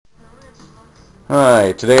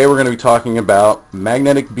Alright, today we're going to be talking about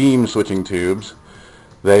magnetic beam switching tubes.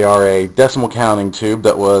 They are a decimal counting tube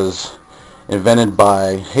that was invented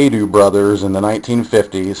by Haydu brothers in the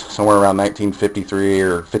 1950s, somewhere around 1953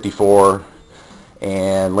 or 54,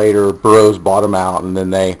 and later Burroughs bought them out and then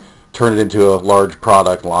they turned it into a large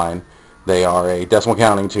product line. They are a decimal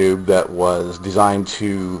counting tube that was designed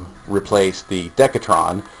to replace the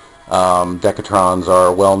dekatron. Decatrons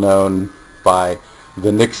are well known by the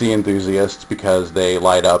Nixie enthusiasts because they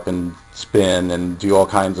light up and spin and do all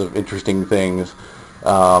kinds of interesting things.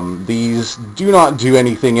 These do not do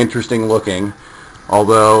anything interesting looking,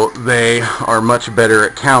 although they are much better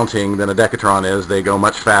at counting than a decatron is. They go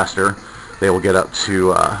much faster. They will get up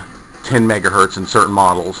to 10 megahertz in certain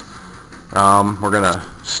models. We're going to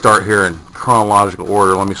start here in chronological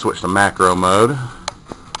order. Let me switch to macro mode.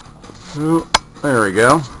 Ooh, there we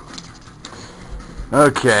go.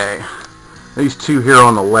 Okay. These two here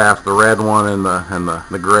on the left, the red one and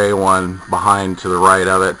the gray one behind to the right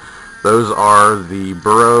of it, those are the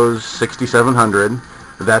Burroughs 6700.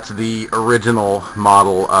 That's the original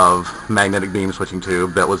model of magnetic beam switching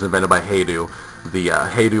tube that was invented by Haydu. The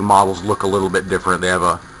Haydu models look a little bit different. They have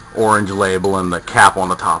a orange label and the cap on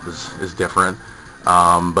the top is different,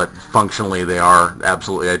 but functionally they are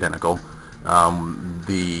absolutely identical.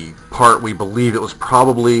 The part, we believe it was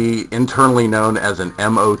probably internally known as an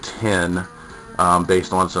MO10,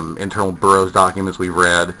 based on some internal Burroughs documents we've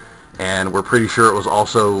read, and we're pretty sure it was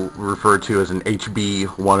also referred to as an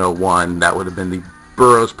HB101. That would have been the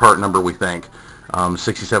Burroughs part number, we think.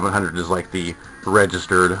 6700 is like the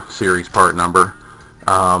registered series part number.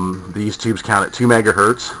 These tubes count at 2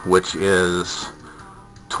 megahertz, which is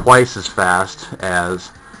twice as fast as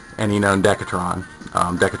any known decatron.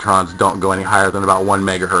 Decatrons don't go any higher than about 1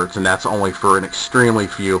 megahertz, and that's only for an extremely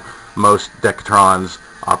few. Most decatrons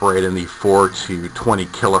operate in the 4 to 20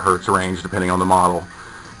 kilohertz range, depending on the model.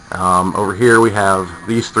 Over here we have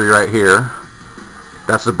these three right here.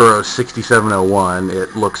 That's the Burroughs 6701.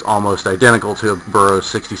 It looks almost identical to a Burroughs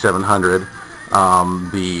 6700.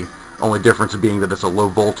 The only difference being that it's a low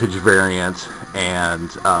voltage variant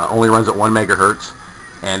and only runs at 1 megahertz,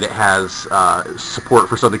 and it has support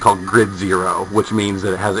for something called grid zero, which means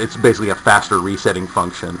that it's basically a faster resetting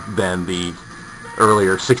function than the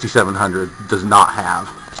earlier 6700 does not have.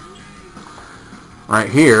 Right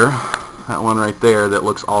here, that one right there that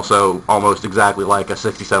looks also almost exactly like a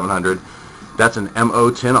 6700, that's an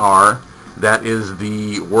MO10R. That is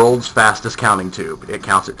the world's fastest counting tube. It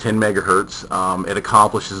counts at 10 megahertz. It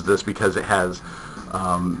accomplishes this because it has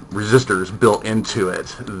resistors built into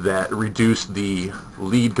it that reduce the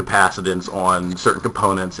lead capacitance on certain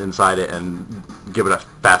components inside it and give it a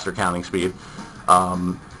faster counting speed.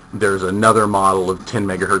 There's another model of 10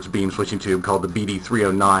 megahertz beam switching tube called the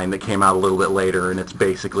BD309 that came out a little bit later, and it's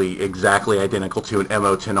basically exactly identical to an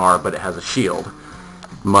MO10R, but it has a shield,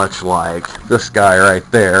 much like this guy right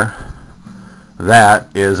there.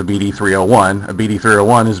 That is a BD301. A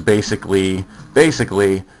BD301 is basically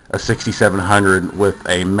a 6700 with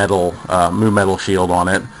a metal mu metal shield on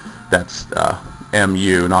it. That's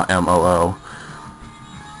MU, not MOO.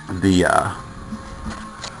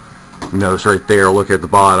 Notice right there, look at the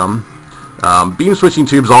bottom. Beam switching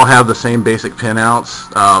tubes all have the same basic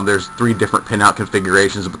pinouts. There's 3 different pinout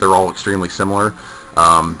configurations, but they're all extremely similar.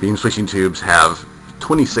 Beam switching tubes have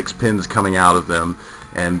 26 pins coming out of them,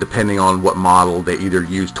 and depending on what model, they either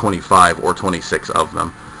use 25 or 26 of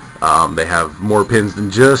them. They have more pins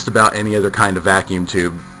than just about any other kind of vacuum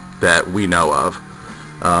tube that we know of.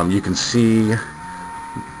 You can see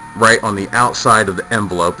right on the outside of the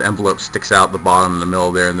envelope sticks out the bottom and the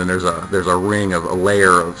middle there, and then there's a ring of a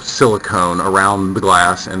layer of silicone around the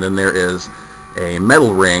glass, and then there is a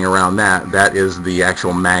metal ring around that. That is the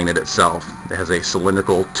actual magnet itself. It has a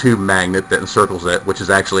cylindrical tube magnet that encircles it, which is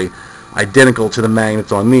actually identical to the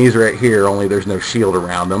magnets on these right here, only there's no shield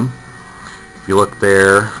around them. If you look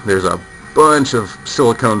there, there's a bunch of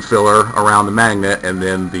silicone filler around the magnet and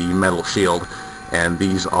then the metal shield, and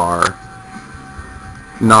these are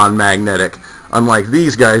non-magnetic, unlike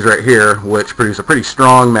these guys right here, which produce a pretty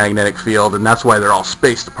strong magnetic field, and that's why they're all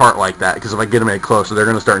spaced apart like that, because if I get them any closer, they're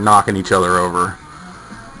going to start knocking each other over.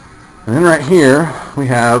 And then right here we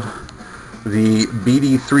have the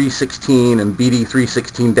BD316 and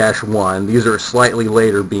BD316-1. These are a slightly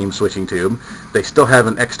later beam switching tube. They still have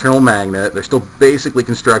an external magnet. They're still basically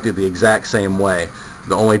constructed the exact same way.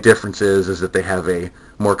 The only difference is that they have a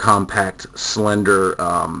more compact, slender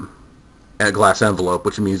glass envelope,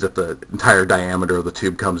 which means that the entire diameter of the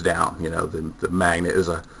tube comes down. You know, the magnet is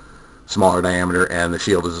a smaller diameter and the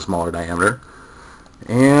shield is a smaller diameter.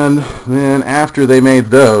 And then after they made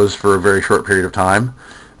those for a very short period of time,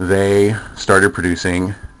 they started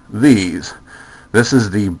producing these. This is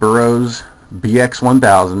the Burroughs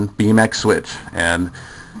BX1000 BMX switch, and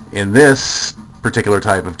in this particular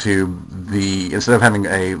type of tube, instead of having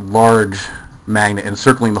a large magnet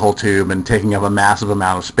encircling the whole tube and taking up a massive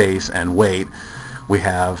amount of space and weight, we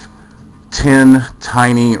have 10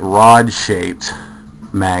 tiny rod-shaped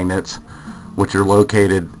magnets which are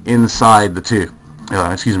located inside the tube.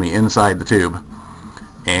 Inside the tube.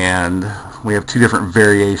 And we have two different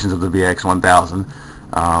variations of the BX1000.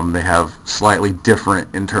 They have slightly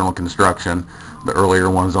different internal construction. The earlier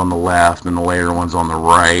one's on the left and the later one's on the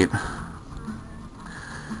right.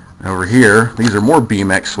 Over here, these are more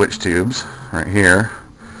BMX switch tubes right here.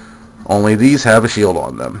 Only these have a shield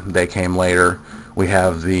on them. They came later. We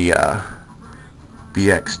have the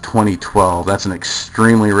BX 2012. That's an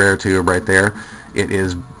extremely rare tube right there. It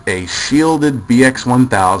is a shielded BX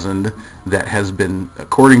 1000 that has been,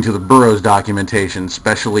 according to the Burroughs documentation,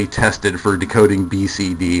 specially tested for decoding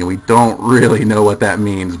BCD. We don't really know what that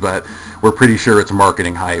means, but we're pretty sure it's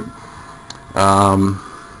marketing hype.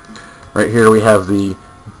 Right here we have the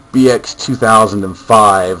BX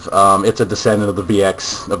 2005. It's a descendant of the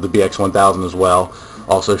BX 1000 as well,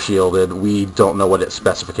 also shielded. We don't know what its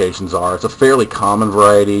specifications are. It's a fairly common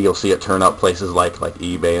variety. You'll see it turn up places like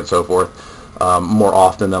eBay and so forth more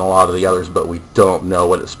often than a lot of the others, but we don't know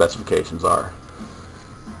what its specifications are.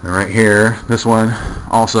 And right here, this one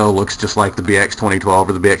also looks just like the BX 2012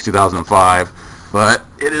 or the BX 2005, but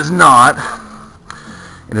it is not.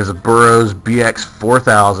 It is a Burroughs BX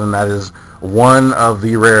 4000. That is one of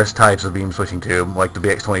the rarest types of beam switching tube, like the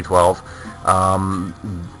BX 2012.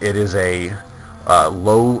 It is a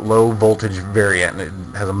low voltage variant. It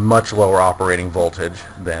has a much lower operating voltage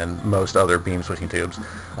than most other beam switching tubes.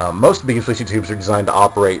 Most beam switching tubes are designed to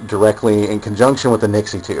operate directly in conjunction with the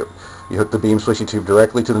Nixie tube. You hook the beam switching tube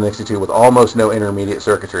directly to the Nixie tube with almost no intermediate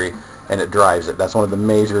circuitry, and it drives it. That's one of the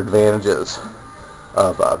major advantages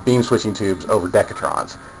of beam switching tubes over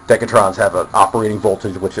decatrons. Decatrons have an operating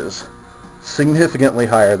voltage which is significantly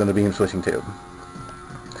higher than a beam switching tube.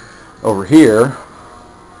 Over here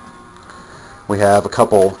we have a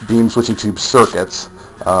couple beam switching tube circuits.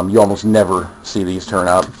 You almost never see these turn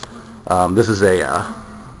up. This is a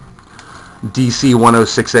DC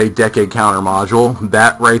 106A decade counter module.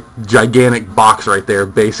 That gigantic box right there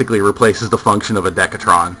basically replaces the function of a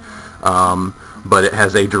decatron, but it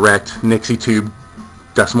has a direct Nixie tube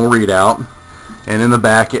decimal readout, and in the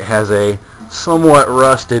back it has a somewhat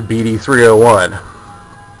rusted BD301,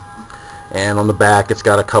 and on the back it's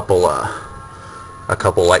got a couple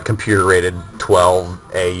like computer rated 12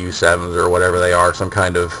 AU7s or whatever they are, some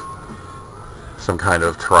kind of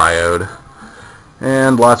triode,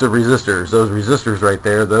 and lots of resistors. Those resistors right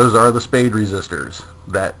there, those are the spade resistors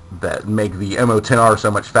that make the MO10R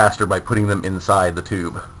so much faster by putting them inside the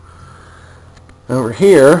tube. Over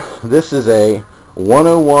here, this is a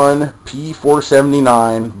 101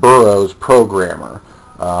 P479 Burroughs programmer.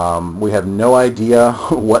 We have no idea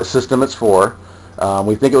what system it's for.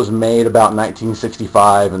 We think it was made about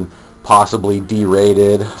 1965 and possibly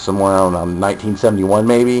derated somewhere around 1971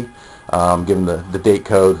 maybe, given the date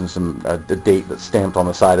codes and some the date that's stamped on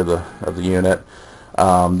the side of the unit.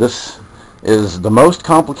 This is the most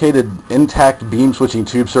complicated intact beam switching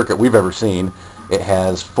tube circuit we've ever seen. It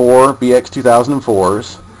has 4 BX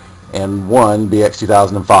 2004s and 1 BX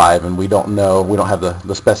 2005, and we don't have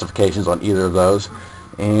the specifications on either of those.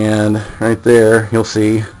 And right there you'll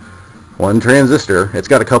see one transistor. It's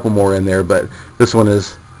got a couple more in there, but this one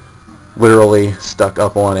is literally stuck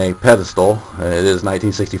up on a pedestal. It is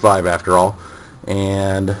 1965 after all,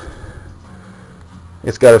 and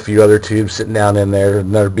it's got a few other tubes sitting down in there.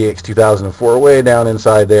 Another BX 2004 way down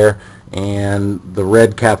inside there, and the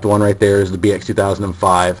red capped one right there is the BX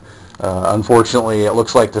 2005. Unfortunately, it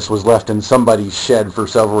looks like this was left in somebody's shed for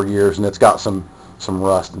several years, and it's got some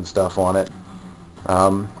rust and stuff on it.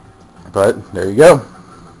 But there you go.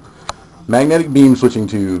 Magnetic beam switching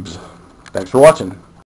tubes. Thanks for watching.